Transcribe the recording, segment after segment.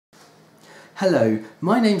Hello,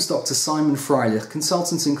 my name's Dr. Simon Freilich,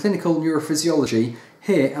 consultant in clinical neurophysiology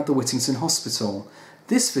here at the Whittington Hospital.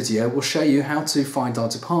 This video will show you how to find our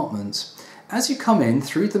department. As you come in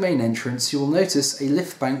through the main entrance, you will notice a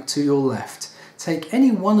lift bank to your left. Take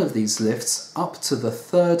any one of these lifts up to the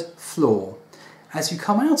 3rd floor. As you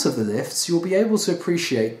come out of the lifts, you'll be able to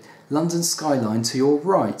appreciate London skyline to your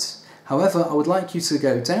right. However, I would like you to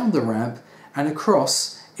go down the ramp and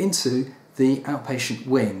across into the outpatient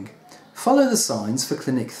wing. Follow the signs for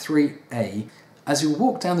Clinic 3A. As you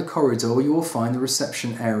walk down the corridor, you will find the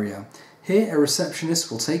reception area. Here, a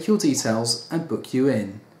receptionist will take your details and book you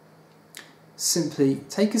in. Simply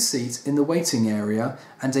take a seat in the waiting area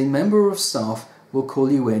and a member of staff will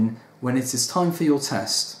call you in when it is time for your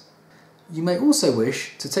test. You may also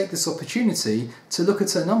wish to take this opportunity to look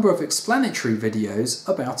at a number of explanatory videos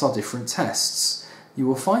about our different tests. You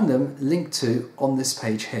will find them linked to on this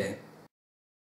page here.